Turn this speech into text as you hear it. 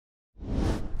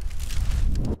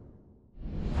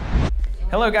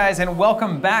Hello guys, and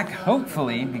welcome back,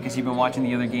 hopefully, because you've been watching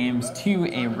the other games,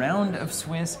 to a round of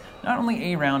Swiss. Not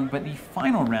only a round, but the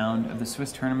final round of the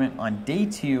Swiss tournament on day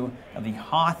 2 of the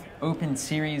Hoth Open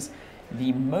Series.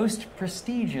 The most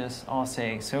prestigious, I'll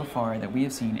say, so far that we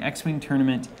have seen X-Wing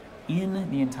tournament in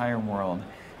the entire world.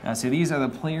 So these are the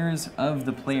players of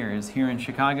the players here in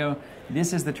Chicago.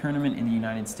 This is the tournament in the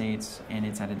United States, and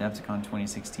it's at Adepticon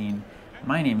 2016.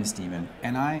 My name is Steven.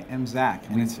 And I am Zach.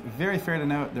 And it's very fair to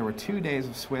note there were 2 days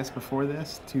of Swiss before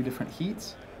this, 2 different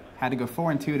heats. Had to go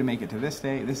 4 and 2 to make it to this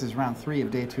day. This is round 3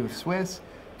 of day 2 of Swiss.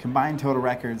 Combined total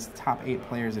records, top 8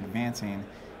 players advancing.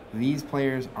 These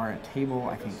players are at table,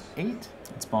 I think, 8.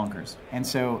 It's bonkers. And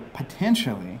so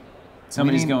potentially,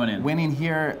 somebody's going in. Winning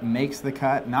here makes the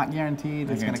cut. Not guaranteed.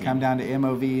 It's going to come down to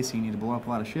MOV, so you need to blow up a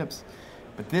lot of ships.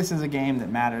 But this is a game that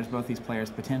matters. Both these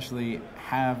players potentially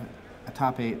have a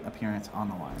top 8 appearance on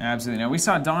the line. Absolutely. Now, we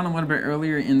saw Don a little bit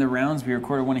earlier in the rounds. We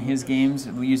recorded one of his games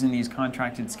using these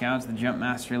contracted scouts. The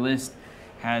Jumpmaster list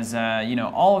has,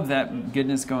 all of that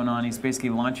goodness going on. He's basically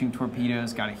launching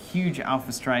torpedoes, got a huge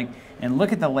alpha strike, and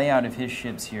look at the layout of his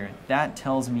ships here. That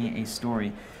tells me a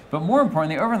story. But more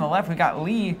importantly, over on the left, we got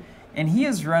Lee, and he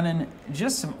is running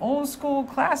just some old school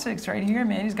classics right here,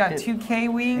 man. He's got 2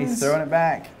 K-Wings. He's throwing it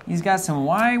back. He's got some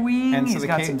Y-Wing. He's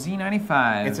got some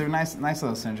Z-95. It's a nice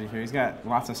little synergy here. He's got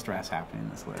lots of stress happening in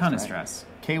this list. Ton of stress.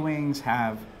 K-Wings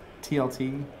have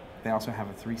TLT. They also have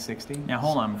a 360. Now,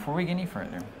 hold on. Before we get any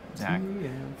further, Zach,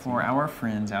 for our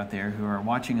friends out there who are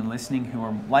watching and listening, who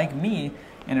are like me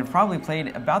and have probably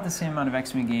played about the same amount of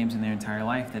X-Wing games in their entire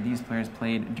life that these players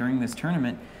played during this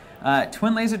tournament,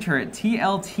 twin laser turret,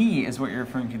 TLT is what you're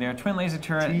referring to there. Twin laser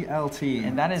turret. TLT.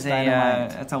 And that is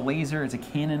that's a laser, it's a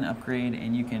cannon upgrade,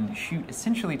 and you can shoot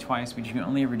essentially twice, but you can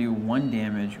only ever do 1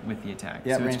 damage with the attack.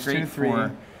 Yep, so it's great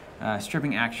for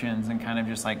stripping actions and kind of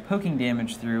just like poking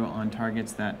damage through on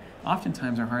targets that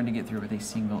oftentimes are hard to get through with a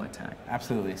single attack.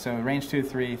 Absolutely. So range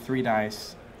 2-3, 3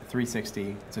 dice,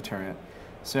 360, it's a turret.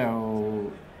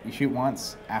 So you shoot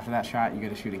once, after that shot you get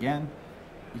to shoot again.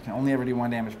 You can only ever do 1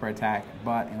 damage per attack,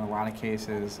 but in a lot of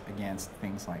cases against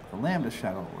things like the Lambda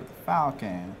Shuttle or the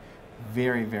Falcon,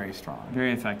 very, very strong.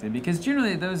 Very effective, because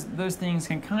generally those things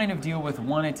can kind of deal with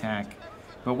 1 attack,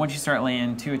 but once you start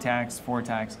laying 2 attacks, 4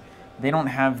 attacks, they don't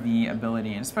have the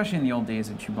ability, and especially in the old days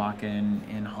of Chewbacca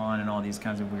and Han and all these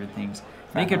kinds of weird things,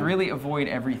 they could really avoid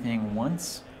everything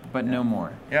once, but no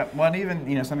more. Yeah, well, and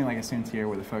even something like a Soontir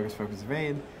with a focus,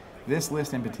 evade, this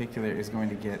list in particular is going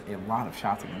to get a lot of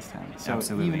shots against him. So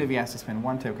even if he has to spend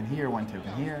 1 token here, 1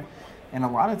 token here, and a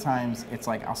lot of times it's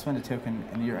like I'll spend a token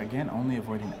and you're again only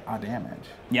avoiding a damage.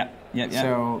 Yeah.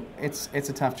 So it's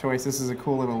a tough choice. This is a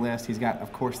cool little list. He's got,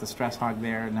 of course, the Stress Hog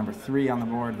there, number 3 on the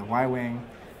board, the Y-Wing.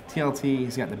 TLT,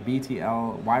 he's got the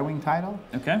BTL Y-Wing title,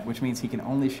 which means he can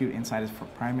only shoot inside his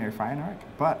primary firing arc,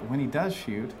 but when he does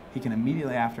shoot, he can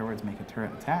immediately afterwards make a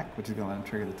turret attack, which is going to let him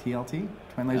trigger the TLT,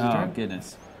 twin laser turret. Oh,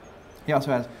 goodness. He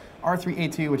also has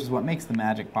R3A2, which is what makes the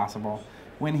magic possible.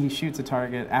 When he shoots a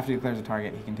target, after he declares a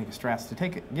target, he can take a stress to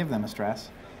give them a stress.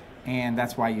 And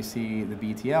that's why you see the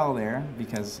BTL there,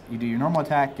 because you do your normal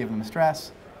attack, give them a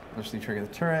stress, eventually trigger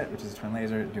the turret, which is a twin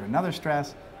laser, do another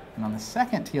stress. And on the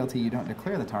second TLT, you don't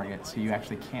declare the target, so you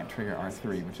actually can't trigger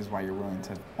R3, which is why you're willing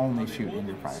to only shoot in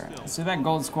your fire round. So that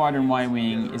Gold Squadron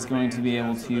Y-Wing is going to be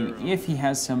able to, if he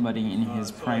has somebody in his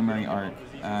primary arc,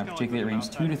 particularly at range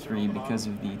 2 to 3 because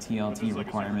of the TLT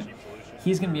requirement,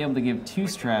 he's going to be able to give 2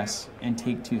 stress and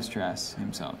take 2 stress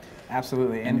himself.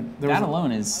 Absolutely. And that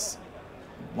alone is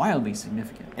wildly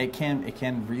significant. It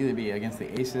can really be. Against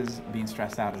the aces, being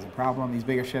stressed out is a problem. These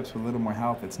bigger ships with a little more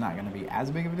health, it's not going to be as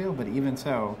big of a deal, but even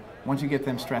so, once you get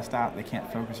them stressed out, they can't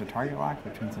focus or target lock,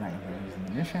 which means they're not going to be using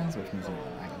munitions, which means they're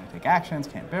not going to take actions,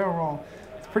 can't barrel roll.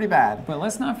 It's pretty bad. But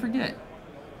let's not forget,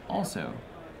 also,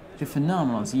 the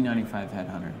phenomenal Z-95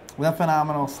 Headhunter. Well,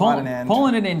 phenomenal,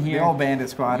 pulling it in here. The old Bandit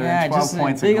Squadron, yeah, 12 just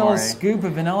points a big of glory. old scoop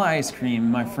of vanilla ice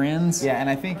cream, my friends. Yeah, and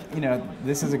I think,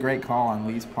 this is a great call on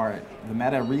Lee's part. The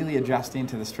meta really adjusting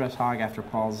to the Stress Hog after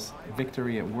Paul's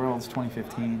victory at Worlds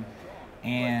 2015.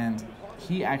 And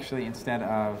he actually, instead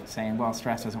of saying, well,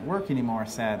 stress doesn't work anymore,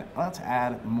 said, let's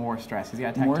add more stress. He's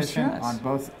got a tactician on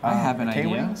both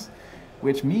K-Wings,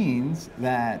 which means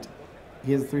that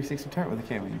he has a 360 turret with a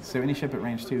K-Wing. So any ship at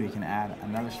range 2, he can add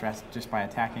another stress just by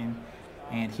attacking.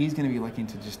 And he's going to be looking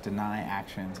to just deny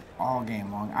actions all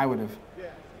game long. I would have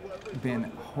been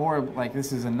horrible. Like,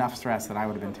 this is enough stress that I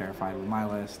would have been terrified with my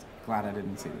list. Glad I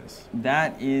didn't see this.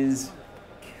 That is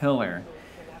killer.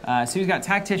 So he's got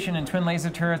Tactician and Twin Laser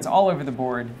Turrets all over the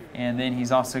board, and then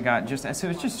he's also got so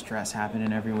it's just stress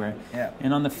happening everywhere. Yeah.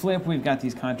 And on the flip, we've got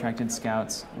these contracted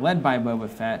scouts led by Boba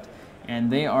Fett,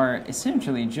 And they are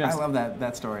essentially just... I love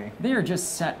that story. They are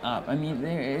just set up. I mean,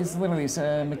 it's literally...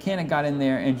 a mechanic got in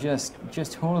there and just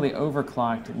totally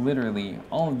overclocked, literally,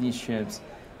 all of these ships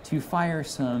to fire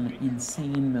some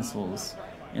insane missiles.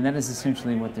 And that is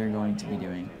essentially what they're going to be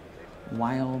doing.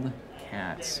 Wild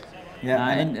cats. Yeah,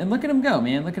 and look at them go,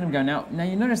 man. Look at them go. Now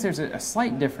you notice there's a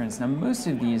slight difference. Now, most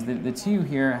of these, the two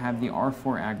here have the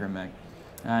R4 agromech.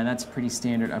 And that's a pretty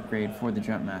standard upgrade for the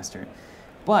Jumpmaster.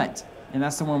 But... and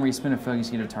that's the one where you spin a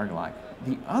focus, you get a target lock.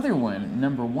 The other one,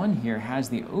 number 1 here, has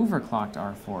the overclocked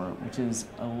R4, which is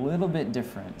a little bit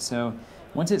different. So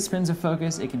once it spins a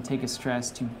focus, it can take a stress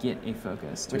to get a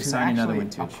focus, to assign another one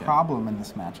to a ship. Which is actually a problem in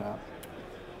this matchup.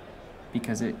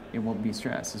 Because it won't be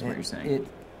stressed, is what you're saying.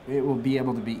 It will be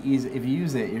able to be easy. If you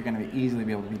use it, you're going to easily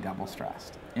be able to be double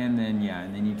stressed. And then,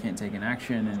 and then you can't take an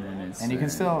action, and then it's... and you can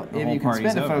still, if you can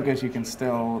spin a focus, you can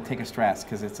still take a stress,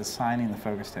 because it's assigning the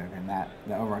focus token,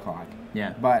 the overclock.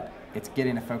 Yeah. But it's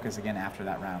getting a focus again after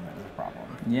that round that is a problem.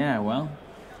 Yeah, well,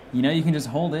 you can just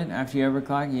hold it after you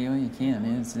overclock. You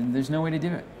can. There's no way to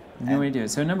do it. No way to do it.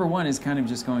 So number 1 is kind of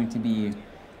just going to be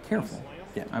careful.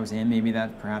 Yeah. I was saying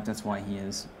perhaps that's why he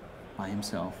is by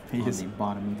himself on the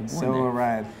bottom of the board. Solo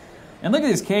ride. And look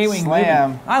at this K-Wing.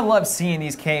 Slam. I love seeing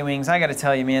these K-Wings. I got to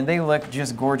tell you, man, they look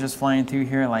just gorgeous flying through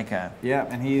here like a... yeah,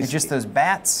 and he's... just those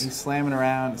bats. He's slamming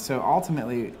around. So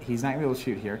ultimately, he's not going to be able to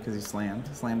shoot here because he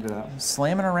slammed it up.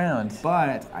 Slamming around.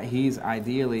 But he's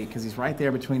ideally, because he's right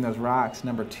there between those rocks,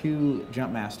 number 2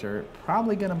 Jumpmaster,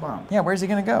 probably going to bump. Yeah, where's he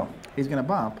going to go? He's going to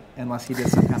bump unless he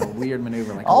does some kind of weird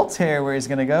maneuver. Like I'll tell you where he's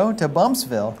going to go, to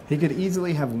Bumpsville. He could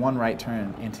easily have one right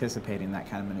turn anticipating that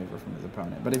kind of maneuver from his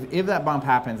opponent. But if that bump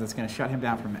happens, it's going to shut him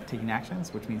down from taking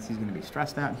actions, which means he's going to be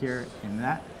stressed out here in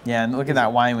that. Yeah, and look at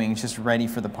that Y-Wing just ready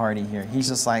for the party here. He's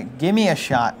just like, give me a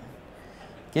shot.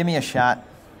 Give me a shot.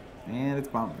 And it's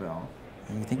Bumpville.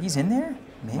 You think he's in there?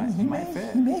 Maybe he might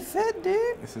fit. He may fit,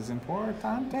 dude. This is important.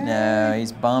 No,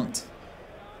 he's bumped.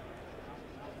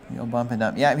 You'll bump it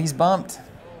up. Yeah, he's bumped.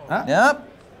 Huh? Yep.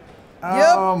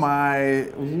 Oh, my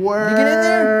word. You get in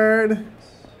there?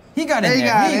 He got in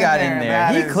there. He got in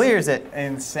there. He clears it.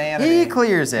 Insanity. He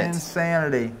clears it.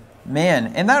 Insanity.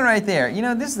 Man, and that right there,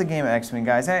 this is the game of X-Wing,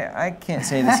 guys. I can't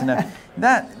say this enough.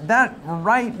 That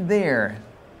right there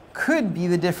could be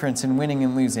the difference in winning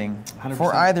and losing 100%.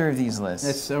 For either of these lists.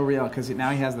 It's so real, because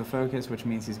now he has the focus, which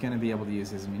means he's going to be able to use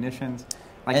his munitions.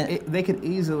 They could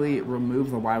easily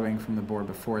remove the Y-Wing from the board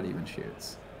before it even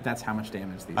shoots. That's how much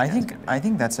damage these guys can do. I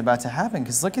think that's about to happen,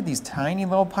 because look at these tiny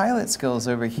little pilot skills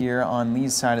over here on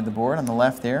Lee's side of the board, on the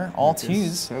left there. All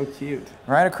twos. So cute.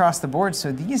 Right across the board.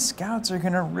 So these scouts are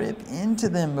going to rip into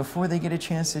them before they get a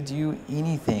chance to do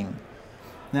anything.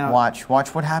 Now, watch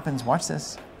what happens. Watch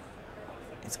this.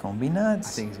 It's going to be nuts.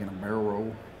 I think he's going to barrel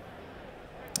roll.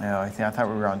 Oh, I thought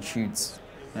we were on shoots.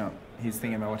 No, he's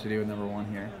thinking about what to do with number 1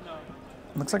 here.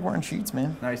 Looks like we're on shoots,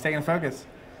 man. No, he's taking a focus.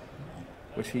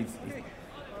 Which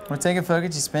we're taking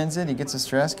focus, he spins it, he gets a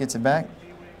stress, gets it back.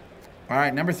 All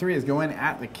right, number 3 is going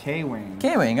at the K-Wing.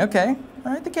 K-Wing, okay.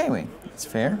 All right, the K-Wing. That's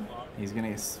fair. He's going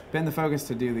to spin the focus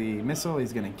to do the missile.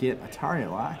 He's going to get a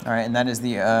target lock. All right, and that is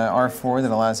the R4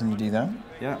 that allows him to do that.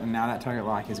 Yeah, and now that target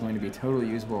lock is going to be totally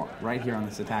usable right here on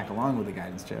this attack along with the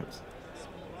guidance chips.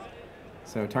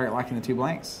 So target locking the 2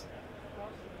 blanks.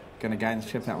 Going to guidance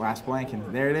chip that last blank,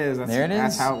 and there it is.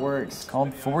 That's how it works. It's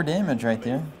called 4 damage right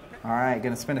there. All right,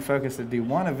 going to spin a focus to do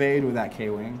 1 evade with that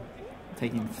K-Wing,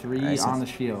 taking 3 on the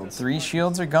shields. 3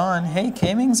 shields are gone. Hey,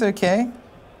 K-Wing's okay.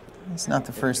 It's not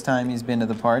the first time he's been to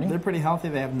the party. They're pretty healthy.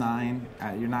 They have 9.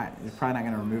 You're probably not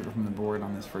going to remove it from the board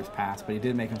on this first pass, but he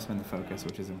did make him spin the focus,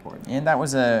 which is important. And that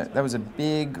was a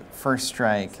big first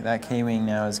strike. That K-Wing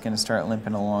now is going to start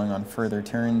limping along on further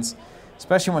turns,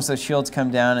 especially once those shields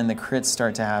come down and the crits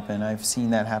start to happen. I've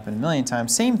seen that happen a million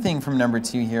times. Same thing from number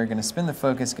 2 here. Going to spin the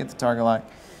focus, get the target lock.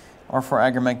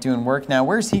 R4 agromech doing work. Now,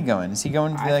 where's he going? Is he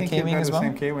going to the K-Wing as well? I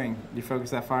think he'll go to the same K-Wing. You focus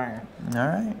that fire. All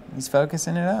right. He's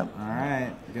focusing it up. All right.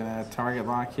 You're going to target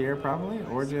lock here probably,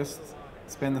 or just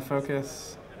spin the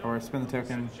focus, or spin the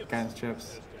token, guidance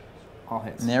chips, all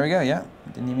hits. And there we go, yeah.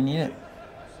 Didn't even need it.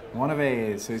 1 of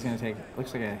A's, so he's going to take,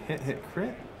 looks like a hit,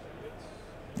 crit.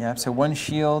 Yeah, so 1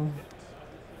 shield.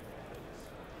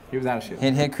 He was out of shield.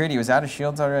 Hit, crit. He was out of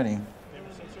shields already.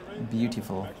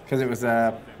 Beautiful. Because it was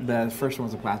the first one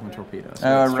was a plasma torpedo. So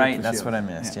oh, right. That's what I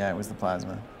missed. Yeah, it was the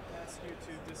plasma.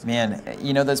 Man,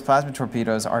 those plasma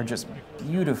torpedoes are just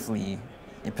beautifully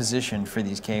positioned for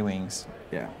these K-Wings.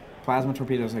 Yeah. Plasma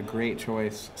torpedo is a great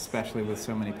choice, especially with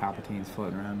so many Palpatines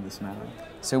floating around in this meta.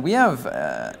 So we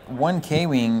have 1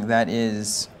 K-Wing that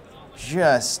is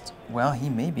just, well, he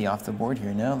may be off the board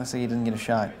here. No, looks like he didn't get a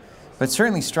shot. But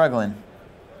certainly struggling.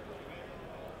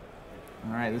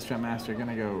 All right, this Jumpmaster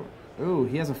gonna go. Ooh,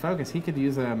 he has a focus. He could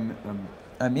use a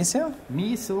missile?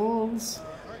 Missiles.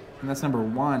 And that's number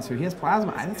 1. So he has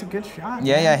plasma. That's a good shot.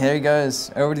 Yeah, yeah, here he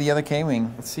goes. Over to the other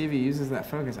K-Wing. Let's see if he uses that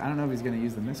focus. I don't know if he's going to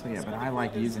use the missile yet, but I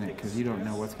like using it because you don't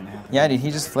know what's going to happen. Yeah, dude,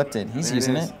 he just flipped it. He's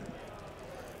using it.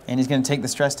 And he's going to take the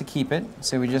stress to keep it.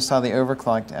 So we just saw the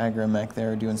overclocked aggro mech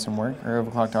there doing some work, or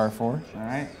overclocked R4. All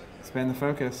right, spend the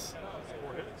focus.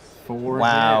 4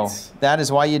 wow, hits. That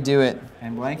is why you do it.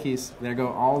 And blankies. There go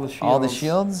all the shields. All the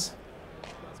shields.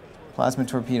 Plasma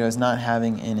torpedo is not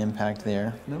having an impact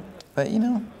there. Nope. But, you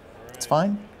know, it's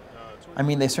fine. I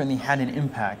mean, they certainly had an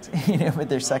impact, you know, with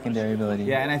their secondary ability.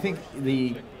 Yeah, and I think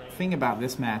the thing about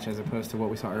this match, as opposed to what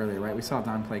we saw earlier, right? We saw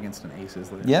Dom play against an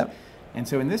aces list. Yep. And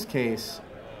so in this case,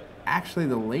 actually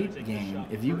the late game,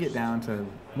 if you get down to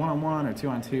 1-on-1 or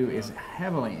 2-on-2, is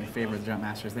heavily in favor of the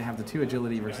Jumpmasters. They have the 2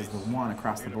 agility versus the 1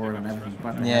 across the board on everything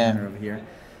but the Headhunter over here.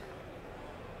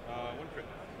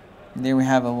 There we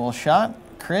have a little shot,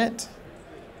 crit,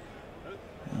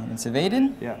 and it's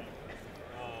evaded. Yeah.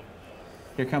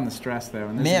 Here come the stress, though,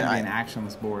 and this is going to be an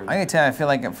actionless board. I gotta tell you, I feel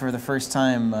like for the first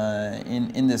time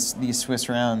in these Swiss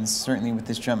rounds, certainly with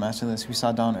this Jumpmaster list, we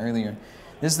saw Don earlier,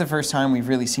 this is the first time we've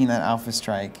really seen that Alpha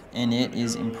Strike, and it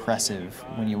is impressive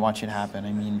when you watch it happen.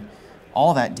 I mean,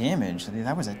 all that damage,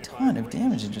 that was a ton of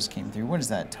damage that just came through. What is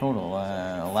that total,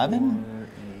 11?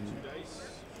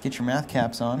 Get your math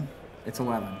caps on. It's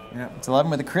 11, yeah. It's 11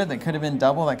 with a crit. That could have been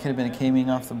double. That could have been a K-Wing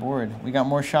off the board. We got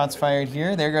more shots fired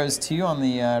here. There goes 2 on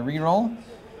the reroll.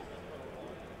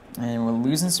 And we're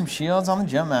losing some shields on the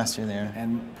Jumpmaster there.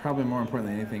 And probably more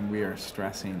important than anything, we are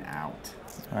stressing out.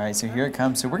 All right, so here it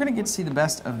comes. So we're going to get to see the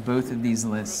best of both of these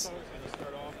lists.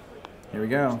 Here we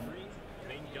go.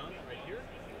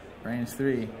 Range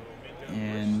 3.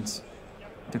 And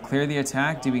declare the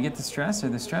attack. Do we get the stress? Or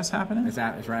the stress happening? It's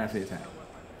right after the attack.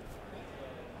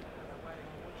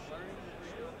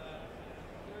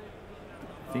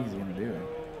 I think he's going to do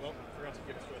it.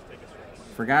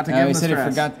 Forgot to give him the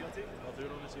stress.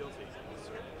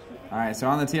 All right, so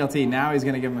on the TLT, now he's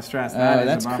going to give him a stress.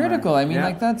 That's critical. I mean,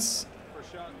 like, that's...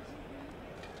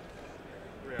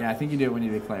 Yeah, I think you do it when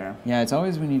you declare. Yeah, it's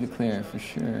always when you declare, for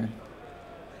sure.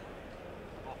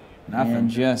 Nothing. And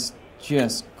just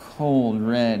cold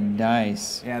red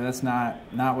dice. Yeah, that's not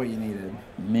what you needed.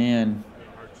 Man.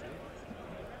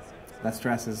 That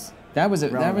stress is... That was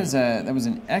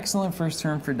an excellent first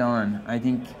turn for Don. I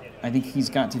think he's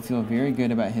got to feel very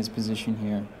good about his position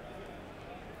here.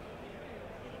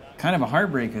 Kind of a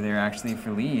heartbreaker there, actually,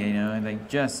 for Lee. You know, they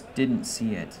just didn't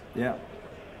see it. Yeah.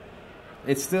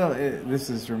 It's still this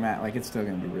is dramatic. Like, it's still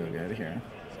going to be real good here.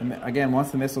 And again,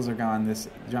 once the missiles are gone, this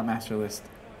Jumpmaster list,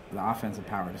 the offensive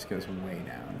power just goes way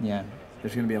down. Yeah.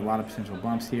 There's going to be a lot of potential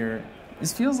bumps here.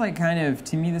 This feels like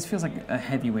to me, this feels like a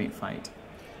heavyweight fight.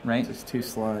 Right? Just 2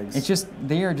 slugs. It's just,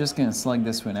 they are just going to slug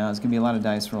this one out. It's going to be a lot of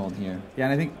dice rolled here. Yeah,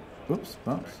 and I think, oops,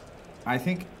 bumps. I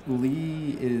think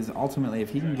Lee is ultimately,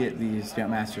 if he can get these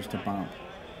Jumpmasters to bump,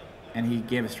 and he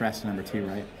gave a stress to number 2,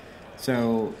 right?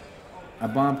 So a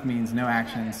bump means no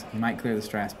actions. He might clear the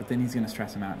stress, but then he's going to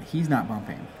stress him out. He's not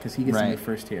bumping because he gets to move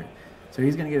first here. So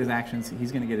he's going to get his actions.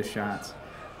 He's going to get his shots.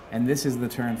 And this is the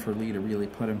turn for Lee to really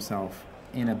put himself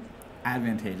in an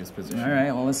advantageous position. All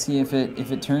right, well, let's see if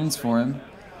it turns for him.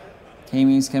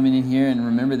 K-Wing's coming in here, and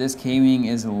remember, this K-Wing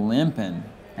is limping.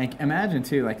 And imagine,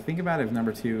 too, like, think about if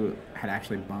number 2 had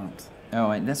actually bumped.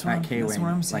 Oh, that's what I'm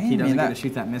saying. Like, he doesn't get to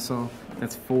shoot that missile.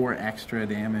 That's 4 extra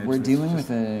damage. We're dealing with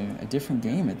a different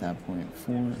game at that point,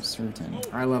 for certain.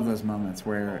 I love those moments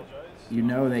where you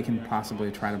know they can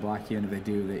possibly try to block you, and if they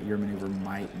do, that your maneuver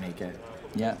might make it.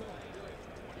 Yeah.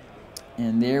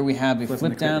 And there we have a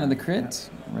flip down of the crit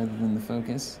rather than the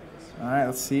focus. All right,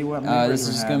 let's see what this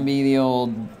is going to be the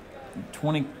old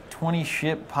 20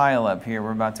 ship pile up here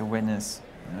we're about to witness.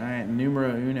 All right,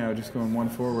 numero uno, just going 1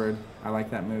 forward. I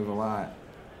like that move a lot.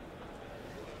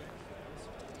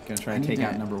 Gonna try to take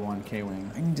out number 1 K-Wing.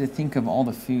 I need to think of all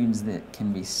the foods that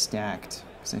can be stacked,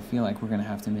 because I feel like we're gonna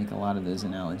have to make a lot of those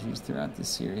analogies throughout this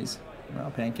series.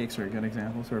 Well, pancakes are a good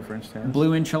example, or French toast.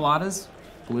 Blue enchiladas?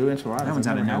 Blue enchiladas. That one's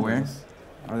out of nowhere.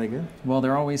 Are they good? Well,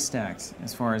 they're always stacked,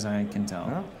 as far as I can tell.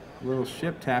 Well, little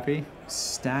ship tappy.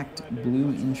 Stacked blue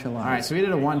enchiladas. All right, so we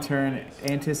did a 1 turn,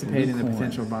 anticipating the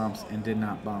potential bumps, and did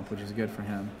not bump, which is good for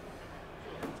him.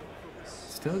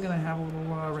 Still going to have a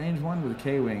little range 1 with a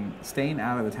K-Wing, staying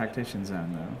out of the tactician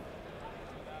zone,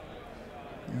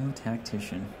 though. No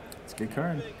tactician. It's a good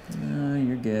card.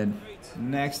 You're good.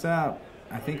 Next up,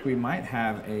 I think we might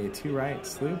have a 2-right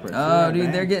sloop. Or oh,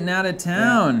 dude, they're getting out of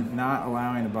town. Yeah, not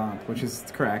allowing a bump, which is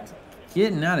correct.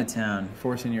 Getting out of town.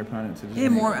 Forcing your opponent to just... Yeah,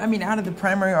 more, I mean, out of the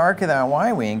primary arc of that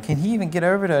Y-wing. Can he even get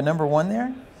over to number 1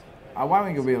 there?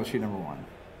 Y-wing will be able to shoot number 1.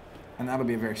 And that'll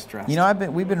be very stressed. You know,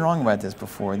 we've been wrong about this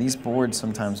before. These boards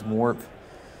sometimes warp,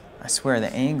 I swear,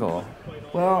 the angle.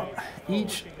 Well,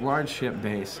 each large ship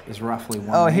base is roughly 1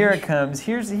 Oh, range. here it comes.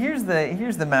 Here's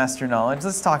the master knowledge.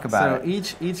 Let's talk about it.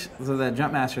 So the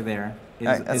Jumpmaster there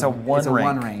is a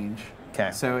one range.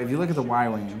 Okay. So if you look at the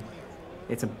Y-wing,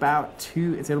 it's about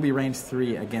 2. It'll be range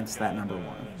 3 against that number 1.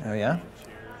 Oh yeah.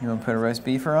 You want to put a roast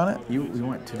beefer on it? You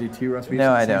want to do 2 roast beefs?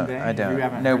 No, on I the same don't. day? I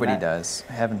don't. Nobody does.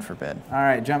 Heaven forbid. All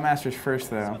right, Jumpmaster's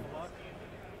first though.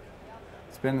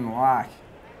 Spinning the lock.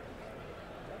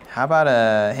 How about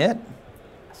a hit?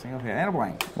 Single hit and a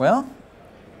blank. Well,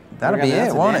 that'll be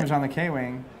it, won't damage it? on the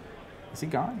K-wing. Is he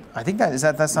gone? I think that's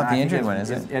not the injured one, is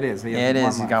it? It is. Yeah, it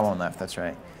is. He's got 1 left. That's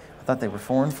right. I thought they were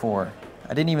 4 and 4.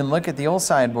 I didn't even look at the old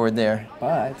sideboard there.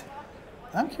 But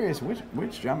I'm curious which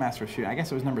Jumpmaster shooting. I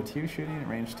guess it was number 2 shooting at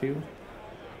range 2.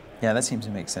 Yeah, that seems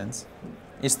to make sense.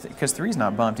 It's because 3's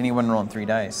not bumped, and he wasn't rolling 3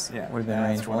 dice. Yeah, would have been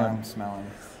range that's what 1. I'm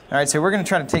smelling. All right, so we're going to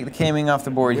try to take the K-wing off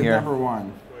the board With here. number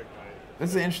 1. This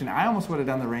is interesting. I almost would have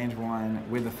done the range 1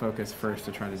 with the focus first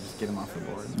to try to just get him off the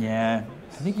board. Yeah,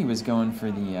 I think he was going for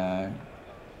the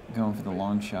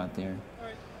long shot there.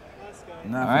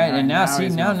 Nothing. All right, and now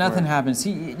he's going nothing for it. happens.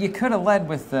 See, you could have led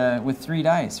with 3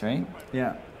 dice, right?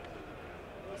 Yeah.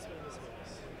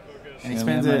 And he So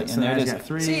spins we have it, a- so and there now it he's is. got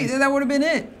 3. See, that would have been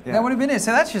it. Yeah. That would have been it.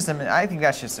 So that's just I think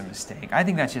that's just a mistake. I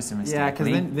think that's just a mistake. Yeah, because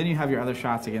Lee. then you have your other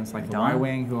shots against like the Dom.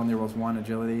 Y-wing who only rolls 1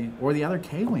 agility, or the other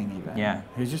K-wing even. Yeah.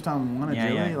 Who's just on 1 Yeah,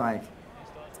 agility, yeah. like.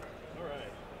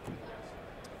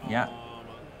 Yeah.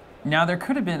 Now there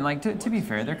could have been to be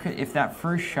fair, there could if that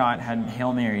first shot had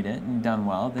Hail Married it and done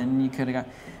well, then you could have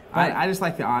got. But I just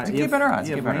like the odds. to get better odds,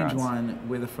 You get have better range odds. 1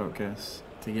 with a focus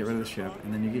to get rid of the ship,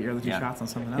 and then you get your other 2 shots on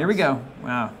something else. Here we go.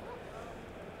 Wow.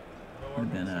 Would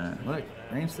have been a Look,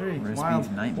 range 3. Roast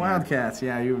beef nightmare. Wildcats.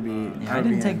 Yeah, you would be. Yeah, I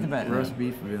didn't take the bet, Roast no.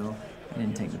 beefville. I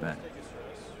didn't take the bet.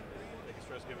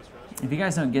 If you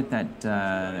guys don't get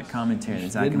that commentary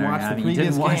that Zach and I are having, you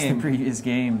didn't watch the previous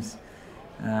games.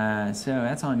 So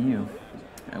that's on you.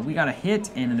 We got a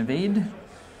hit and an evade.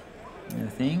 The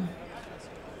thing.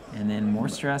 And then more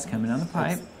stress coming down the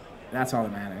pipe. That's all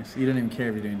that matters. You don't even care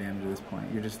if you're doing damage at this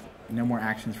point. You're just no more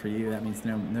actions for you. That means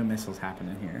no missiles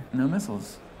happening here. No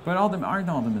missiles. But aren't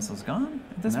all the missiles gone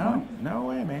at this point? No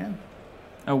way, man.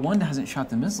 Oh, 1 hasn't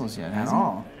shot the missiles yet, has At he?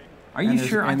 all. Are you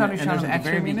sure? I thought he shot them at the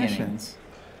very beginning. munitions.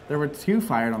 There were 2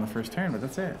 fired on the first turn, but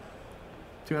that's it.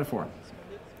 2 out of 4.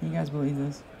 You guys believe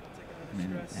this?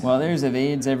 Well, there's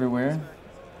evades everywhere.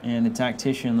 And the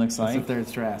tactician looks That's like. the 3rd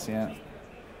stress, yeah.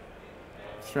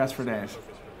 Stress for dash.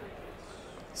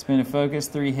 Spin a focus,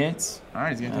 3 hits. All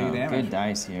right, he's going to take damage. Good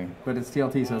dice here. But it's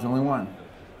TLT, so it's only 1.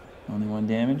 Only 1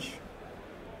 damage.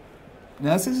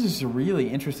 Now, this is just a really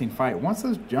interesting fight. Once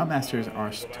those Jumpmasters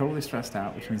are totally stressed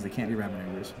out, which means they can't do red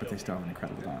maneuvers, but they still have an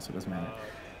incredible dodge, so it doesn't matter.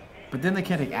 But then they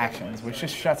can't take actions, which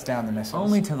just shuts down the missiles.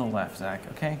 Only to the left, Zach,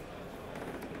 okay?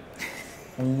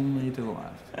 Only to the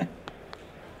left.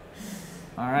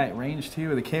 All right, range 2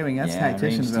 with the K-Wing. That's yeah,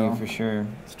 tacticians, range 2 though. for sure.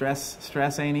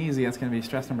 Stress ain't easy. That's going to be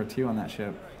stress number 2 on that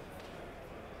ship.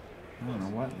 I don't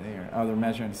know what they are. Oh, they're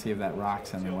measuring to see if that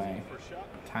rock's in the way.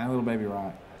 Tiny little baby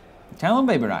rock. Tell him,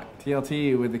 baby rock.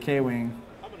 TLT with the K-Wing.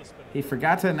 He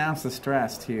forgot to announce the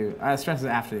stress, too. Stress is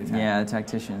after the attack. Yeah, the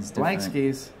tactician's different. Blank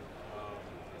skis.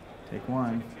 Take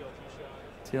 1.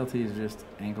 TLT is just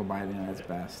ankle biting at its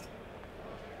best.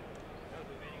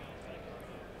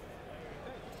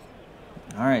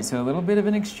 All right, so a little bit of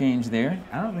an exchange there.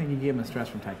 I don't think you gave him a stress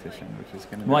from tactician, which is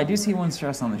going to be... Well, I do see 1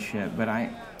 stress on the ship, but I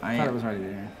thought it was already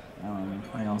there.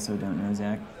 I also don't know,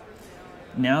 Zach.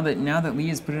 Now that Lee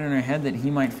has put it in her head that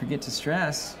he might forget to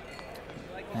stress.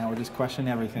 Now we're just questioning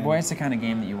everything. Boy, it's the kind of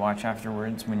game that you watch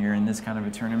afterwards when you're in this kind of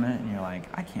a tournament and you're like,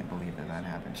 I can't believe that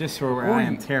happened. Just so where I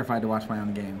am terrified to watch my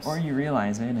own games. Or you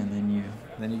realize it and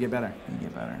then you get better. You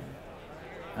get better.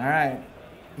 All right.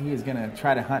 He is going to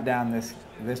try to hunt down this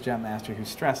Jumpmaster who's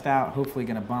stressed out, hopefully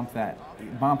going to bump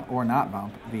or not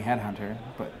bump the Headhunter.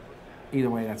 But either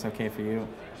way, that's okay for you.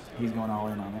 He's going all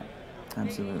in on it.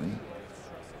 Absolutely.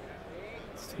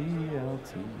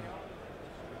 TLT.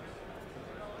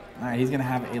 All right, he's going to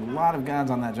have a lot of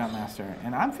guns on that Jumpmaster.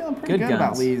 And I'm feeling pretty good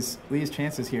about Lee's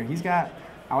chances here. He's got,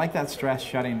 I like that stress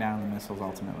shutting down the missiles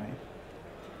ultimately.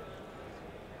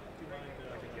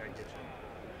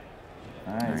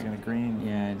 All right, he's going to green.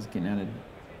 Yeah, just getting out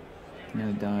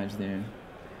of dodge there.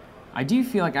 I do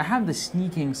feel like I have the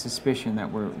sneaking suspicion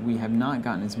that we have not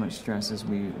gotten as much stress as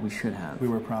we should have. We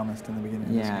were promised in the beginning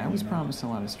of this game. Yeah, I was promised a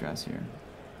lot of stress here.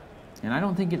 And I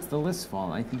don't think it's the list's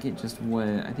fault. I think it just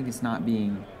was. I think it's not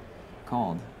being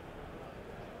called.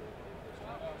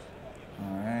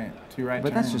 All right, 2 right But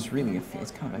turn. that's just really it's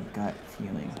kind of a gut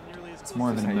feeling. It's more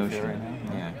of an How you feel emotion. right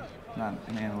now? Yeah. Not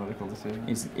an analytical decision.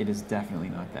 It is definitely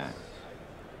not that.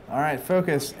 All right,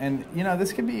 focus. And, you know,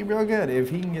 this could be real good. If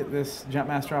he can get this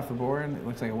Jumpmaster off the board, it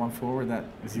looks like a 1 forward, that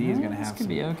Z is going to have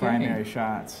some primary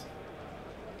shots.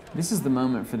 This is the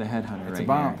moment for the Headhunter It's right a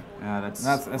bump. here.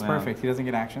 That's perfect. He doesn't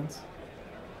get actions.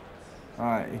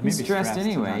 He's stressed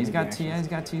anyway. He's got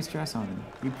two stress on him.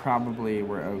 You probably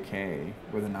were okay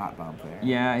with a not bump there.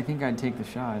 Yeah, I think I'd take the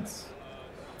shots.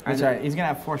 That's right. He's going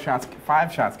to have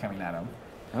 5 shots coming at him.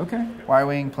 Okay.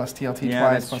 Y-wing plus TLT Yeah,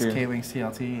 twice that's plus true. K-wing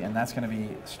TLT, and that's going to be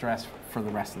stress for the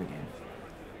rest of the game.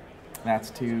 That's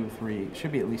 2, 3.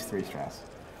 Should be at least 3 stress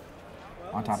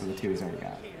on top of the 2 he's already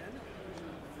got.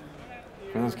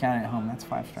 For those counting at home, that's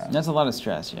 5 stress. That's a lot of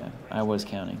stress, yeah. I was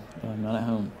counting. But I'm not at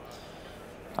home.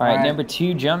 All right, number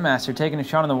 2, Jumpmaster, taking a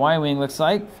shot on the Y-wing, looks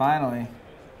like. Finally.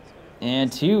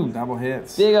 And 2. Double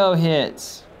hits. Big O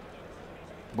hits.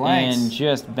 Blanks. And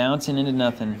just bouncing into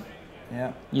nothing.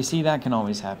 Yeah. You see, that can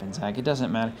always happen, Zach. It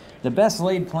doesn't matter. The best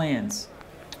laid plans.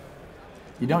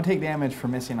 You don't take damage for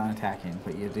missing on attacking,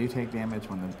 but you do take damage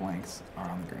when the blanks are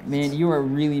on the greens. Man, you are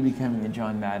really becoming the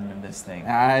John Madden of this thing.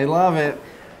 I love it.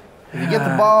 If you get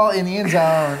the ball in the end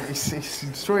zone, you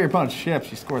destroy your opponent's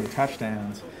ships, you score the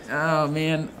touchdowns. Oh,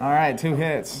 man. All right, 2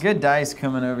 hits. Good dice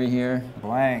coming over here.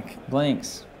 Blank.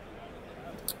 Blanks.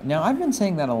 Now, I've been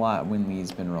saying that a lot when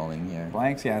Lee's been rolling here.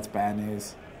 Blanks, yeah, it's bad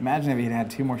news. Imagine if he'd had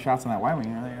 2 more shots on that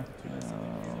Y-wing earlier.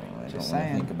 Oh, I Just don't want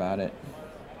saying. to think about it.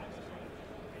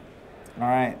 All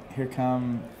right, here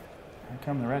come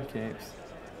the red capes.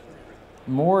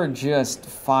 More just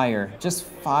fire. Just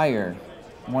fire.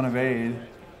 1 evade.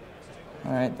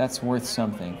 All right, that's worth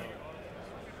something.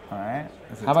 All right.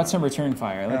 How about some return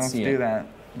fire? Let's see it. Let's do that.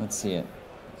 Let's see it.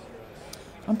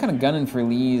 I'm kind of gunning for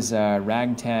Lee's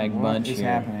ragtag bunch here. What is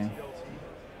happening?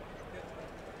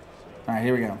 All right,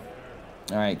 here we go.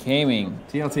 All right, K-wing.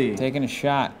 TLT. Taking a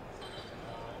shot.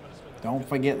 Don't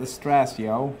forget the stress,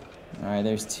 yo. All right,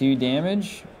 there's 2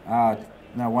 damage.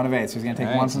 No, 1 evade, so he's going to take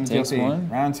All right, 1 so from the takes TLT. one.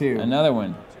 Round 2. Another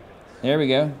one. There we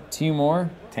go. 2 more.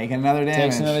 Taking another damage.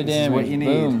 Takes another This damage. is what you need.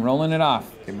 Boom, rolling it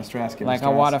off. Give him a stress, give him Like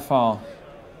stress. a waterfall.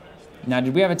 Now,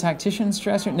 did we have a tactician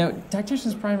stressor? No,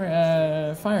 tactician's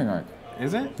primary firing arc.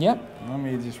 Is it? Yep. Let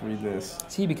me just read this.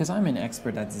 See, because I'm an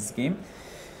expert at this game,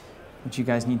 which you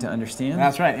guys need to understand.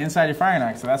 That's right, inside your firing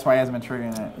arc, so that's why he hasn't been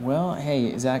triggering it. Well,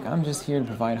 hey, Zach, I'm just here to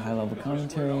provide high-level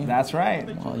commentary. That's right.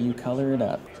 While you color it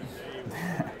up.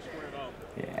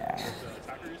 Yeah.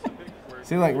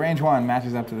 See, like, range 1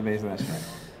 matches up to the base of that strike.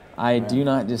 I do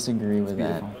not disagree with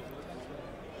that.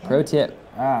 Pro tip.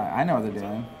 I know what they're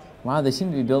doing. Wow, they seem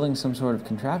to be building some sort of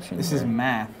contraption. This here. is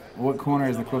math. What corner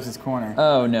is the closest corner?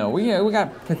 Oh, no. We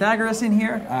got Pythagoras in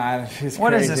here?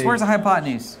 What is this? Where's the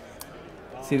hypotenuse?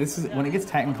 See, this is when it gets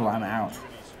technical, I'm out.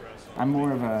 I'm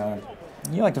more of a...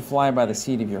 You like to fly by the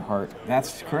seat of your heart.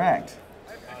 That's correct.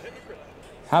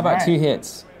 How about Right. 2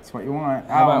 hits? That's what you want.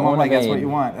 How about one like that's evade? what you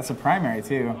want. That's a primary,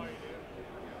 too.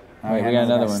 Wait, we got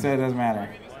another one. Still doesn't matter.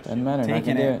 Doesn't matter. Taking not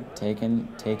gonna it. do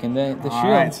it. Taking the shield.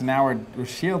 All right, so now we're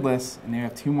shieldless, and you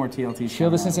have 2 more TLTs.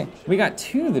 Shieldless insane. We got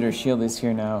 2 that are shieldless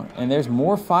here now, and there's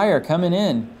more fire coming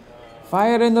in.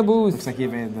 Fire in the booth. Looks like you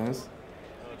evaded those.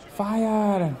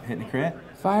 Fire. Hitting a crit.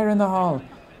 Fire in the hall.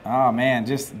 Oh, man,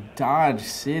 just Dodge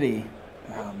City.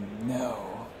 Oh, no.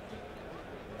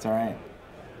 It's all right.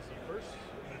 All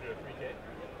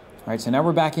right, so now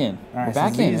we're back in. All right, we're so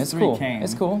back in. these It's 3 cool. came.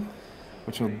 It's cool.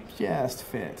 Which will just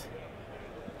fit.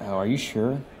 Oh, are you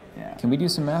sure? Yeah. Can we do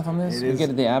some math on this? It We is-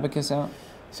 get the abacus out.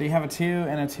 So you have a 2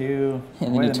 and a 2.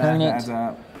 And The way then you the turn math it. adds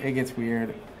up, it gets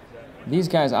weird. These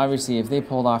guys, obviously, if they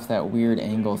pulled off that weird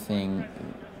angle thing,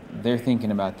 they're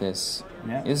thinking about this.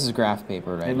 Yeah. This is graph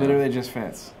paper right It now. literally just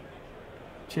fits.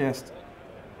 Just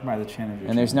by the chin of your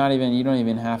And there's chin. not even, you don't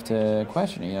even have to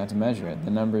question it. You don't have to measure it. The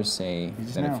numbers say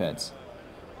just that know. it fits.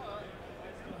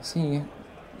 See,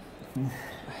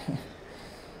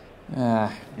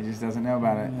 He just doesn't know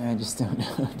about it. I just don't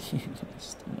know. Dude. I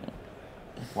just don't know.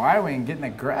 Y-Wing getting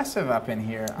aggressive up in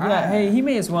here. Yeah, hey, he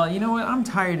may as well. You know what? I'm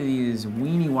tired of these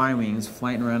weenie Y-Wings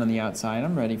flying around on the outside.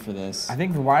 I'm ready for this. I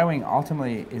think the Y-Wing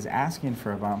ultimately is asking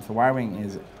for a bump. The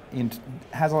Y-Wing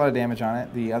has a lot of damage on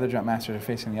it. The other Jumpmasters are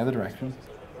facing the other direction.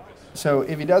 So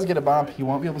if he does get a bump, he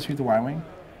won't be able to shoot the Y-Wing.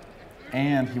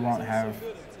 And he won't have...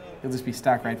 He'll just be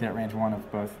stuck right there at range 1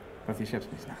 of both these ships.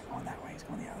 But he's not going that way. He's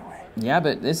going the other way. Yeah,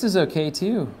 but this is okay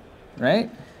too, right?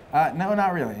 No,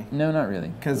 not really. No, not really.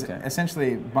 Because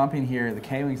essentially, bumping here, the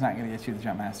K-Wing's not going to get you the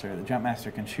Jumpmaster. The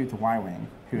Jumpmaster can shoot the Y-Wing,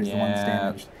 who is the one that's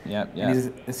damaged. Yep. And he's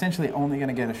essentially only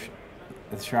going to get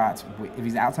the shots. If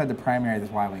he's outside the primary, this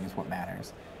Y-Wing is what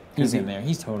matters. He's in there.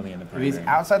 He's totally in the primary. If he's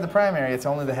outside the primary, it's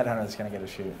only the Headhunter that's going to get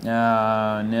a shoot.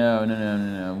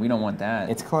 No. We don't want that.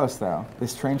 It's close, though.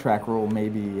 This train track rule may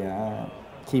be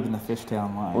keeping the fishtail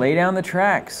in line. Lay down the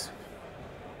tracks.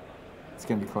 It's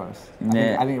going to be close.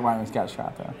 Nah. I think the Y-Wing's got a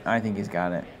shot, though. I think he's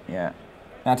got it, yeah.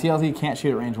 Now, TLT can't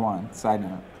shoot at range 1. Side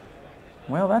note.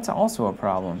 Well, that's also a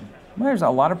problem. There's a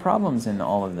lot of problems in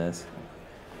all of this.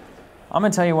 I'm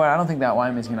going to tell you what, I don't think that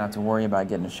Y-Wing's going to have to worry about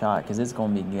getting a shot because it's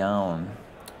going to be gone.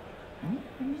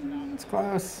 It's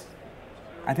close.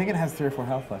 I think it has 3 or 4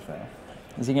 health left, though.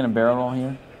 Is he going to barrel roll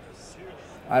here?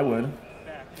 I would.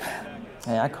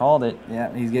 Hey, I called it.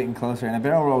 Yeah, he's getting closer. And a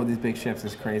barrel roll with these big ships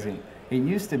is crazy. It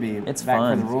used to be, it's back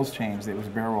fun. before the rules changed, it was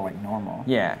barrel roll like normal.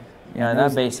 Yeah. Yeah,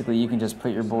 that basically, you can just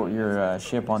put your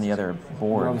ship on the other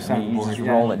board. You just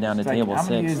roll it down to table 6.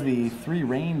 I'm going to use the 3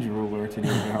 range ruler to do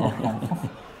a barrel roll.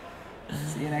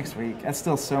 See you next week. That's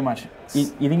still so much. You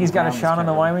think he's got a shot on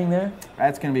the Y-Wing there?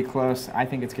 That's going to be close. I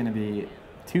think it's going to be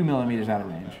 2 millimeters out of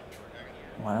range.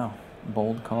 Wow.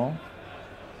 Bold call.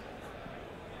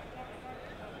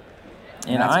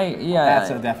 And that's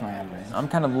definitely out of range. I'm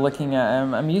kind of looking at,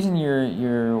 I'm using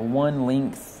your one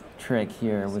length trick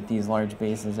here with these large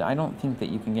bases. I don't think that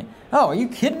you can get, oh, are you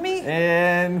kidding me?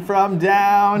 And from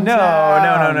downtown.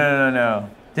 No.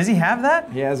 Does he have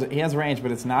that? He has range,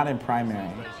 but it's not in primary.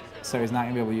 So he's not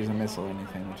going to be able to use a missile or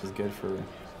anything, which is good for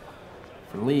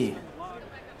Lee.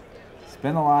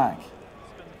 Spin the lock.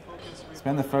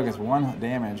 Spin the focus. 1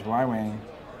 damage. Y-Wing.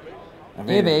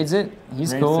 He evades it.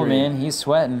 He's cool, 3. man. He's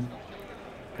sweating.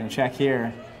 Gonna check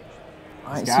here.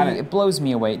 He's got it. It blows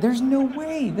me away. There's no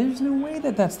way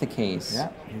that that's the case. Yeah,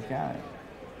 he's got it.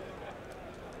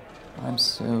 I'm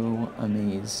so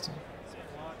amazed.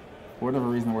 For whatever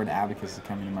reason, the word abacus is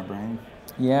coming to my brain.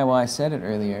 Yeah, well, I said it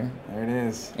earlier. There it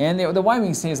is. And the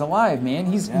Y-Wing stays alive, man.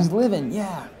 He's living,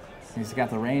 yeah. He's got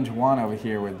the range 1 over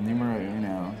here with numero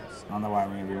uno on the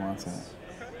Y-Wing if he wants it.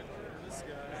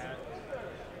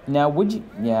 Now, would you?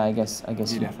 Yeah, I guess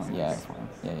you definitely. Yeah.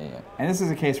 And this is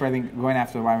a case where I think going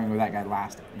after the Y-Wing with that guy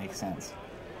last makes sense.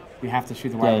 You have to shoot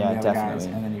the Y-Wing with the other guys,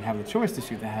 and then you have the choice to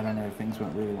shoot the Headhunter if things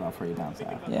went really well for you down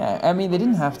south. Yeah, I mean, they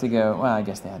didn't have to go. Well, I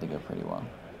guess they had to go pretty well.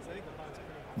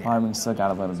 Yeah. Y-Wing still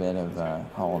got a little bit of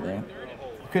hull there.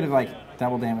 You could have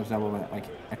double damage, like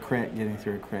a crit getting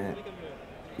through a crit,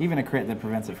 even a crit that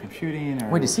prevents it from shooting. Or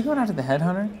wait, is he going after the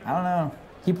Headhunter? I don't know.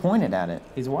 He pointed at it.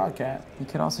 He's a wildcat. He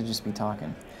could also just be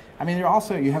talking. I mean, you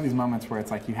have these moments where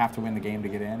it's like you have to win the game to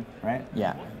get in, right?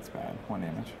 Yeah. It's bad. 1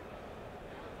 damage.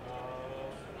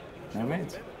 No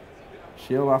evades.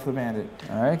 Shield off the bandit.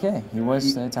 Okay. He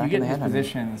was attacking the Headhunter. You get these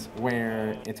positions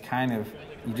where it's kind of,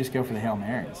 you just go for the Hail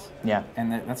Marys. Yeah.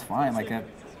 And that's fine. Like that,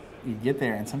 you get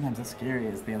there, and sometimes that's scary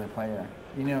as the other player.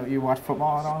 You know, you watch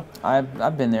football at all?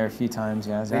 I've been there a few times,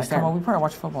 guys. Come on, we probably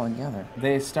watch football together.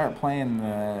 They start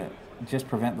playing just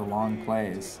prevent the long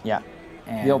plays. Yeah.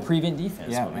 And the old prevent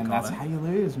defense. Yeah, and that's how you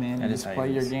lose, man. You just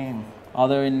play your game.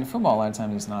 Although in football, a lot of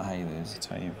times it's not how you lose; it's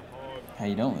how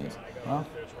you don't lose. Well,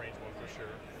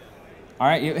 all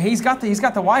right, he's got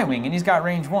the Y-Wing and he's got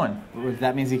range 1.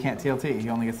 That means he can't TLT. He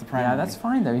only gets the primary. Yeah, that's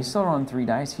fine though. He's still rolling 3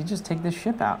 dice. He just take this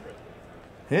ship out.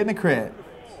 Hitting a crit.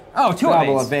 Oh, 2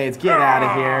 Double evades. Get out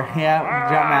of here. Yeah,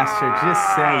 Jumpmaster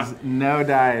just says no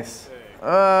dice.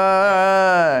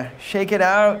 Shake it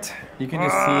out. You can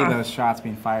just see those shots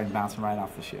being fired and bouncing right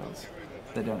off the shields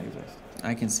that don't exist.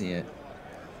 I can see it.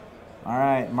 All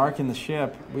right, marking the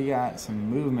ship. We got some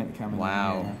movement coming.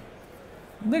 Wow. In here.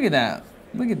 Look at that.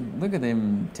 Look at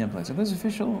them templates. Are those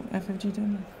official FFG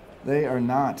templates? They are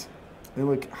not. They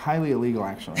look highly illegal,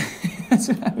 actually. That's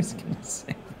what I was going to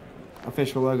say.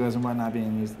 Official logos and whatnot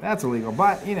being used. That's illegal,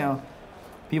 but, you know,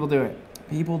 people do it.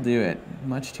 People do it,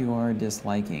 much to our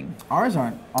disliking. Ours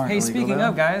aren't Hey, illegal, speaking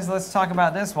of, guys, let's talk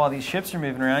about this while these ships are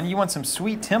moving around. You want some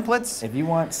sweet templates? If you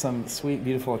want some sweet,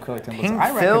 beautiful acrylic templates,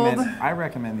 I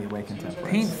recommend the Awakened templates.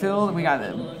 Paint-filled. We got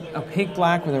a pink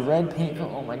black with a red paint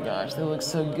fill. Oh, my gosh, they look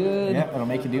so good. Yeah, it'll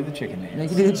make you do the chicken dance.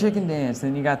 Make you do the chicken dance.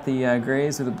 Then you got the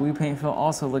grays with the blue paint fill.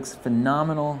 Also looks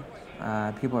phenomenal.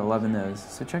 People are loving those,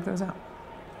 so check those out.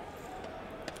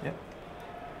 Yep.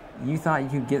 You thought you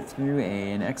could get through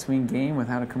an X-Wing game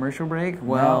without a commercial break?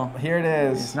 Well, no, here it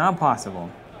is. It's not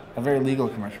possible. A very legal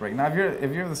commercial break. Now, if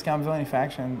you're the Scum Villainy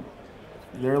faction,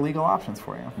 there are legal options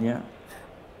for you. Yeah.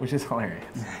 Which is hilarious.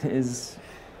 That is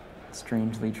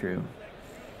strangely true.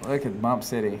 Look at Bump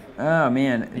City. Oh,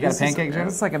 man. You got a pancake joke?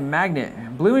 It's like a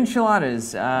magnet. Blue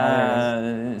enchiladas.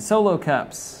 Solo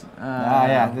cups.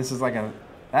 Yeah. This is like a...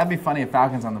 That'd be funny if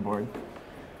Falcon's on the board.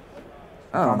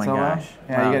 Oh, my gosh.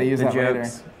 Yeah, you got to use that later.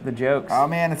 The jokes. Oh,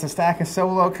 man, it's a stack of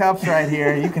solo cups right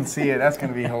here. You can see it. That's going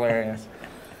to be hilarious.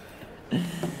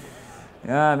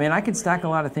 Man, I could stack a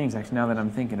lot of things, actually, now that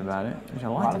I'm thinking about it. There's a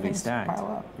lot to be stacked. Pile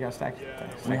up. You got to stack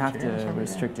We have to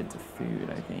restrict it to food,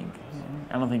 I think.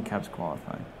 I don't think cups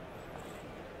qualify.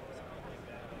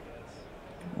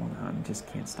 Well, no, I just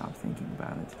can't stop thinking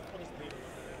about it.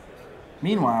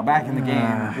 Meanwhile, back in the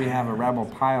game, we have a Rebel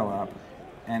pile-up.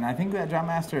 And I think that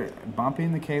Jumpmaster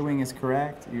bumping the K-Wing is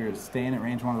correct. You're staying at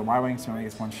range 1 of the Y-Wing, so only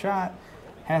gets 1 shot.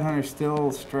 Headhunter's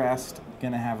still stressed,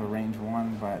 going to have a range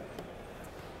 1, but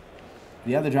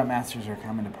the other Jumpmasters are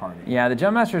coming to party. Yeah, the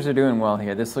Jumpmasters are doing well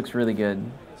here. This looks really good.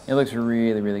 It looks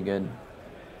really, really good.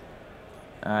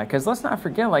 Because let's not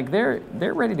forget, like, they're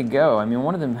ready to go. I mean,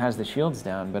 one of them has the shields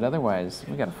down, but otherwise,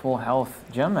 we got a full health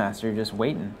Jumpmaster just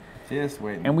waiting. Just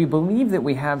waiting. And we believe that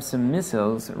we have some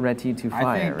missiles ready to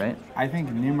fire, right? I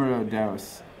think Numero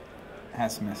Dos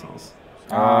has some missiles.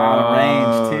 Out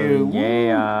of range, too.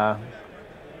 Yeah.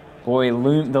 Boy,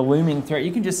 the looming threat.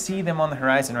 You can just see them on the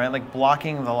horizon, right? Like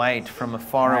blocking the light from a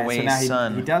faraway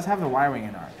sun. He does have the Y-Wing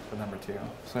in arc for number 2.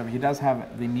 So he does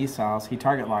have the missiles. He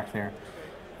target locked there.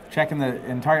 Checking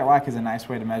and target lock is a nice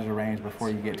way to measure range before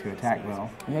you get to attack though.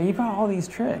 Yeah, you've got all these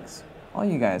tricks. All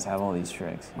you guys have all these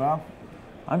tricks. Well,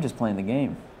 I'm just playing the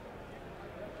game.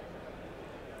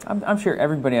 I'm sure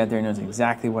everybody out there knows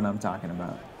exactly what I'm talking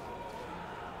about.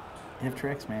 You have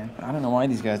tricks, man. I don't know why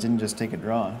these guys didn't just take a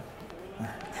draw.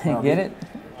 Well, Get it?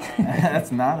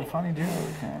 That's not a funny joke.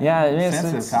 Yeah,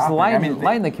 it's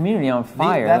lighting the community on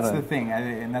fire. That's the thing,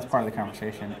 and that's part of the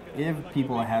conversation. If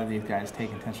people have these guys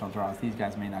take intentional draws, these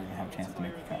guys may not even have a chance to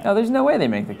make the cut. No, there's no way they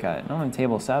make the cut. Not on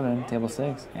table 7, table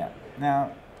 6. Yeah.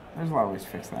 Now, there's a lot of ways to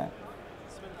fix that.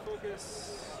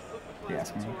 You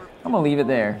ask me. I'm going to leave it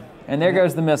there. And there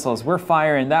goes the missiles. We're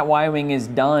firing. That Y-Wing is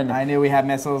done. I knew we had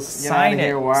missiles. Sign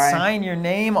it. Sign your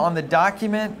name on the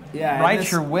document. Yeah,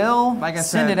 write your will. Like I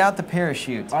send said, it out the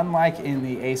parachute. Unlike in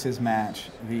the Aces match,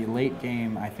 the late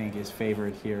game, I think, is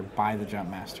favored here by the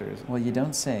Jumpmasters. Well, you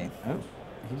don't say. Oh,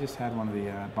 he just had one of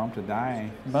the bump to die.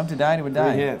 Bump to die to a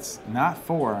die. 3 hits. Not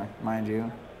 4, mind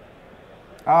you.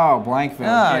 Oh, Blankville.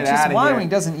 Oh, just Y-Wing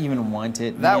doesn't even want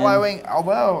it. That Y-Wing,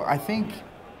 although I think...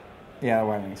 Yeah, the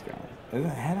Y-Wing's gone. Is it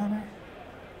a Headhunter?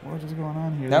 What is going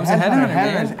on here? That was a Headhunter,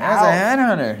 man. That was a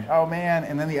Headhunter. Oh, man.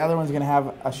 And then the other one's going to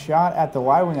have a shot at the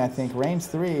Y-Wing, I think. Range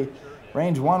 3.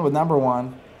 Range 1 with number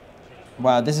 1.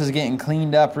 Wow, this is getting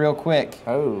cleaned up real quick.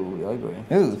 Oh, ugly.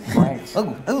 Ooh. Thanks.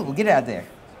 Ooh, get out there.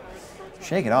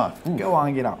 Shake it off. Ooh. Go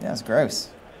on, get off. That's gross.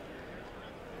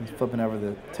 He's flipping over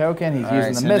the token. He's All using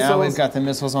right, the so missiles. now we've got the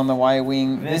missiles on the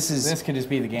Y-Wing. This could just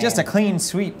be the game. Just a clean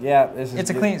sweep. Yeah, this is. It's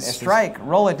a clean strike.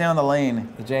 Roll it down the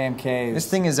lane. The JMK. This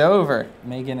thing is over.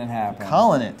 Making it happen.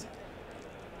 Calling it.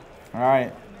 All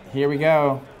right, here we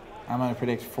go. I'm going to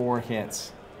predict 4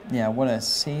 hits. Yeah, what a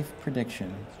safe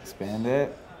prediction. Spend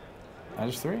it.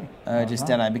 Just 3. Just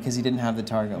Deadeye because he didn't have the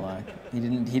target lock. He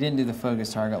didn't do the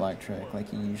focus target lock trick like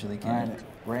he usually can.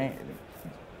 All right.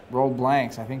 Roll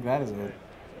blanks. I think that is it.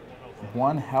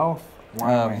 1 health.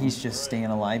 He's just staying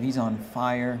alive. He's on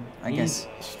fire. I guess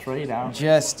straight out.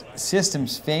 Just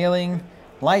systems failing,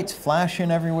 lights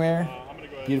flashing everywhere.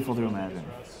 Beautiful to imagine.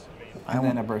 And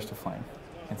then a burst of flame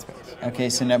in space. Okay,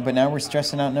 so now we're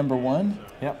stressing out number 1.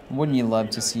 Yep. Wouldn't you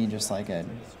love to see just like a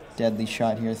deadly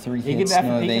shot here? 3 hits,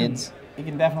 no evades. He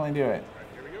can definitely do it.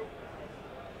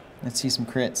 Let's see some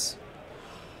crits.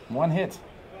 1 hit.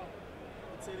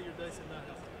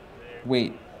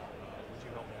 Wait.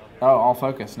 Oh, all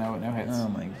focus. No hits. Oh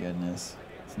my goodness.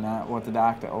 It's not what the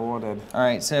doctor ordered. All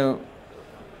right, so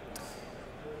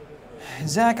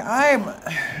Zach,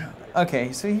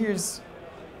 okay. So here's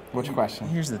which question?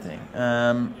 Here's the thing.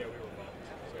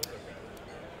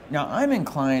 Now I'm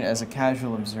inclined as a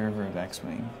casual observer of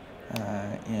X-Wing,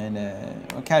 and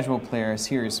a casual player, a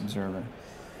serious observer,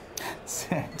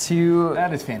 that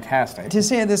is fantastic. To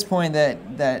say at this point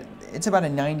that it's about a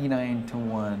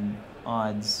 99-to-1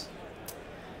 odds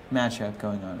matchup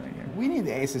going on right here. We need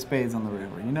the ace of spades on the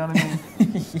river. You know what I mean?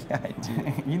 Yeah, I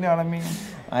do. You know what I mean?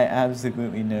 I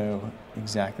absolutely know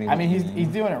exactly what I mean, he's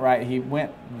doing it right. He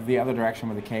went the other direction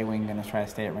with the K-Wing, going to try to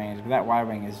stay at range. But that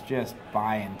Y-Wing is just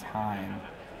buying time.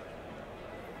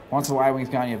 Once the Y-Wing's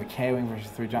gone, you have a K-Wing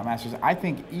versus 3 Jumpmasters. I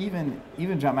think even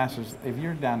Jumpmasters, if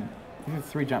you have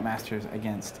 3 Jumpmasters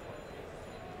against,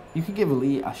 you could give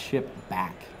Lee a ship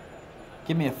back.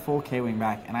 Give me a full K-Wing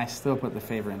back, and I still put the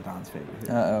favor in Don's favor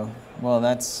here. Uh-oh. Well,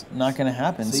 that's not going to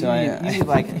happen. So you need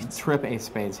like trip ace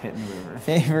spades hitting the river.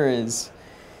 Favor is,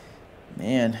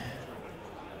 man.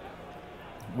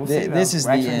 We'll see, this is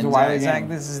the end. Zach,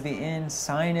 this is the end.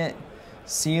 Sign it,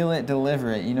 seal it,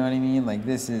 deliver it. You know what I mean? Like,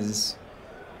 this is...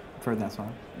 I've heard that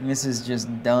song. This is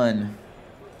just done.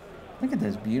 Look at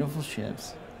those beautiful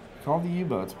ships. Called the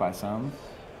U-boats by some.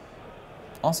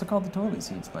 Also called the toilet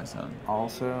seats by some.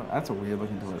 Also, that's a weird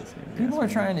looking toilet seat. People are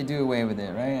trying to do away with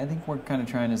it, right? I think we're kind of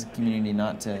trying as a community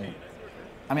not to...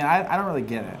 I mean, I don't really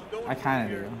get it. I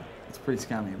kind of do. It's pretty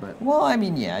scummy, but... Well, I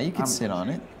mean, yeah, you could sit on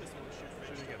it.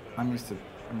 I'm used to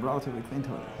relatively clean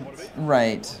toilets.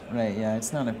 Right, yeah.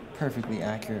 It's not a perfectly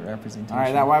accurate representation. All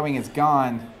right, that Y-wing is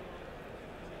gone.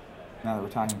 Now that we're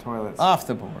talking toilets. Off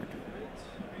the board.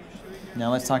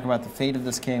 Now let's talk about the fate of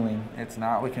this K-wing. It's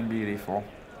not looking beautiful.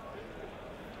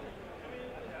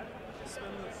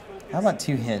 How about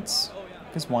 2 hits?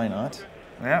 Because why not?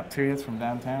 Yeah, 2 hits from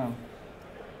downtown.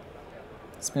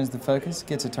 Spins the focus,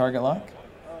 gets a target lock.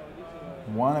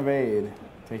 1 evade,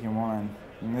 taking 1.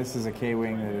 And this is a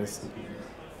K-wing that is...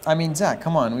 I mean, Zach,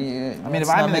 come on. if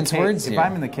I'm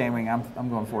in the K-wing, I'm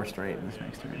going 4 straight in this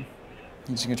next turn.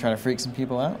 You just going to try to freak some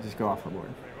people out? Just go off the board.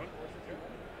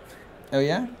 Oh,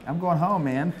 yeah? I'm going home,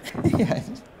 man. Yeah.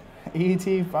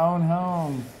 E.T. phone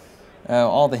home. Oh,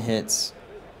 all the hits.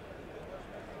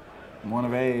 1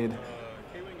 evade.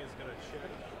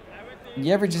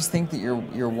 You ever just think that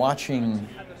you're watching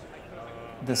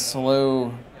the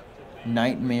slow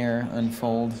nightmare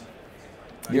unfold?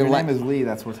 If your name is Lee,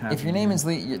 that's what's happening. If your name is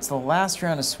Lee, it's the last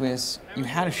round of Swiss. You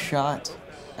had a shot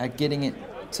at getting it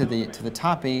to the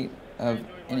top 8 of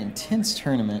an intense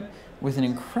tournament with an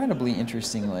incredibly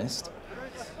interesting list,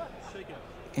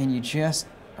 and you just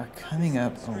are coming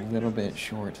up a little bit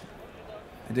short.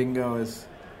 It didn't go as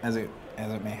it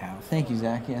may have. Thank you,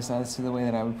 Zach. Yes, that's the way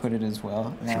that I would put it as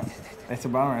well. Yeah, it's a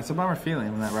bummer. It's a bummer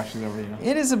feeling when that rushes over you.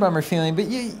 It is a bummer feeling, but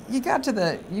you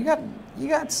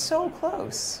got so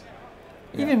close.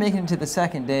 Yeah. Even making it to the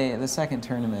second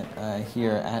tournament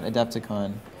here at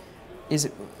Adepticon is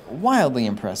wildly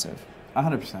impressive.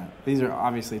 100%. These are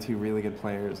obviously 2 really good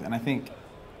players, and I think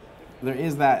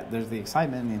there's the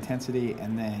excitement and the intensity,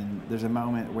 and then there's a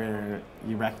moment where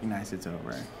you recognize it's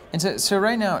over. And so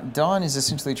right now, Don is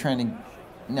essentially trying to...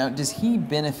 Now, does he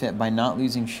benefit by not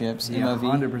losing ships, Yeah, MOV?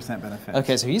 100% benefit.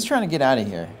 Okay, so he's trying to get out of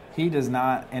here. He does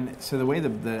not, and so the way the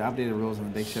updated rules on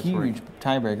the big ships work, huge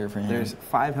tiebreaker for him. There's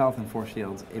 5 health and 4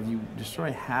 shields. If you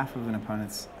destroy half of an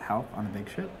opponent's health on a big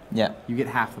ship, yeah, you get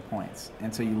half the points,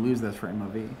 and so you lose those for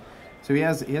MOV. So he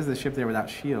has the ship there without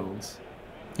shields.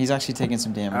 He's actually taking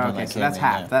some damage on that so that's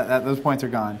half. Yeah. Those points are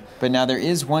gone. But now there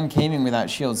is 1 K-wing without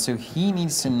shields, so he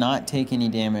needs to not take any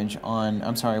damage on...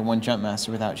 I'm sorry, 1 Jumpmaster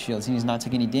without shields. He needs not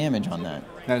take any damage on that.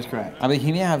 That is correct. I mean,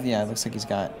 he may have... Yeah, it looks like he's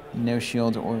got no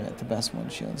shields, or at the best 1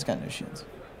 shield. He's got no shields.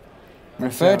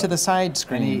 Refer to the side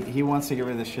screen. And he wants to get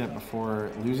rid of the ship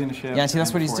before losing the ship. Yeah, see,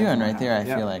 that's what he's doing right there, I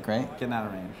feel like, right? Getting out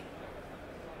of range.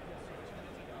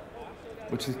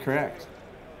 Which is correct.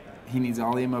 He needs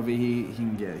all the MOV he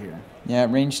can get here. Yeah,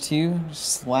 range 2,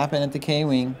 slapping at the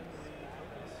K-wing.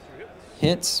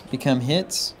 Hits become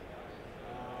hits.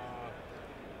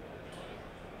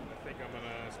 I think I'm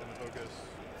gonna spin the focus.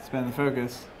 Spin the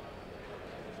focus.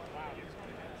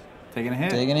 Taking a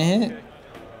hit. Taking a hit.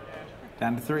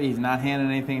 Down to 3. He's not handing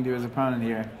anything to his opponent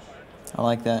here. I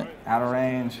like that. Out of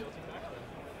range.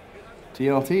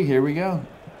 TLT, here we go.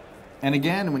 And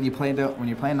again, when you play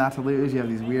not to lose, you have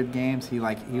these weird games. He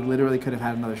literally could have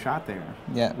had another shot there.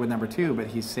 Yeah. With number 2, but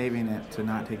he's saving it to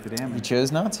not take the damage. He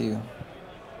chose not to.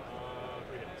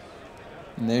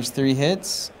 And there's 3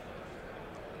 hits.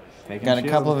 Got a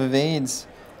couple of evades.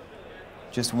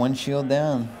 Just 1 shield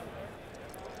down.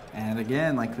 And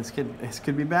again, like this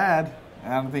could be bad.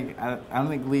 I don't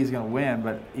think Lee's gonna win,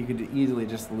 but he could easily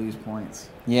just lose points.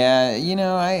 Yeah, you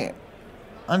know,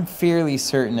 I'm fairly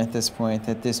certain at this point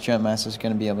that this Jumpmaster is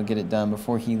going to be able to get it done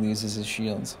before he loses his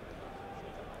shields.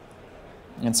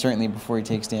 And certainly before he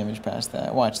takes damage past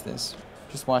that. Watch this.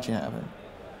 Just watch it happen.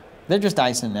 They're just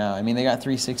icing now. I mean, they got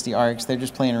 360 arcs. They're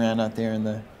just playing around out there in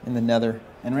the nether.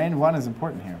 And range 1 is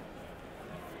important here.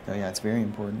 Oh, yeah, it's very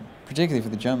important. Particularly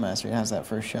for the Jumpmaster. It has that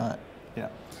first shot. Yeah.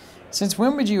 Since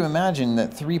when would you imagine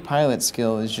that 3 pilot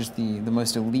skill is just the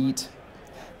most elite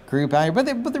group out here? But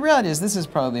the reality is, this is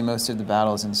probably most of the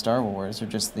battles in Star Wars are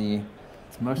just the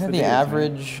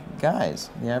average guys,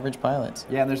 the average pilots.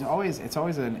 Yeah, and it's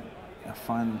always a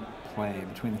fun play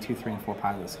between the 2, 3, and 4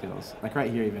 pilot skills. Like right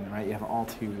here, even right, you have all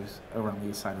 2s over on the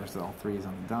east side versus all 3s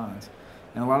on the Dons.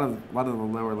 And a lot of the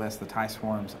lower lists, the TIE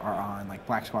Swarms are on, like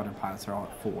Black Squadron pilots are all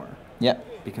at 4.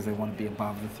 Yep. Because they want to be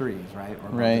above the 3s, right? Or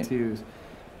above Right. the 2s.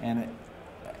 And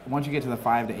once you get to the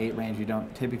 5 to 8 range, you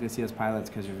don't typically see those pilots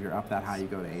because if you're up that high, you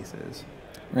go to aces.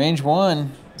 Range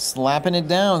 1, slapping it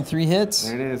down, 3 hits.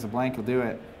 There it is. A blank will do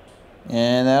it.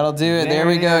 And that'll do it. There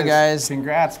we go, is. guys.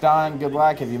 Congrats, Don. Good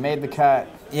luck. Have you made the cut?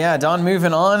 Yeah, Don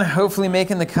moving on, hopefully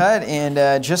making the cut,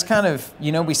 and just kind of,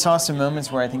 we saw some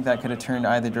moments where I think that could have turned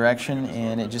either direction,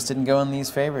 and it just didn't go in these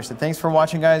favors. So thanks for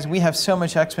watching, guys. We have so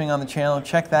much X-Wing on the channel.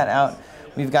 Check that out.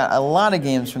 We've got a lot of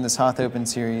games from this Hoth Open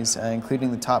series,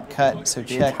 including the top cut, so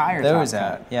check those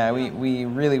out. Yeah, we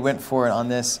really went for it on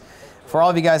this. For all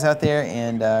of you guys out there,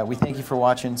 and we thank you for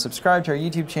watching. Subscribe to our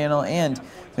YouTube channel, and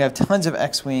we have tons of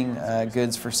X-Wing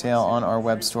goods for sale on our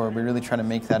web store. We really try to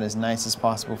make that as nice as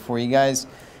possible for you guys.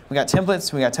 We got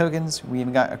templates, we got tokens, we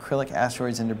even got acrylic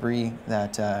asteroids and debris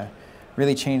that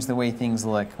really change the way things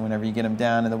look whenever you get them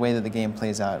down and the way that the game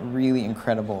plays out. Really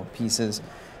incredible pieces.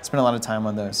 Spent a lot of time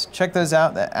on those. Check those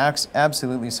out. That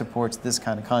absolutely supports this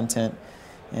kind of content.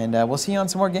 And we'll see you on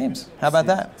some more games. How about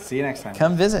that? See you next time.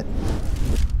 Come visit.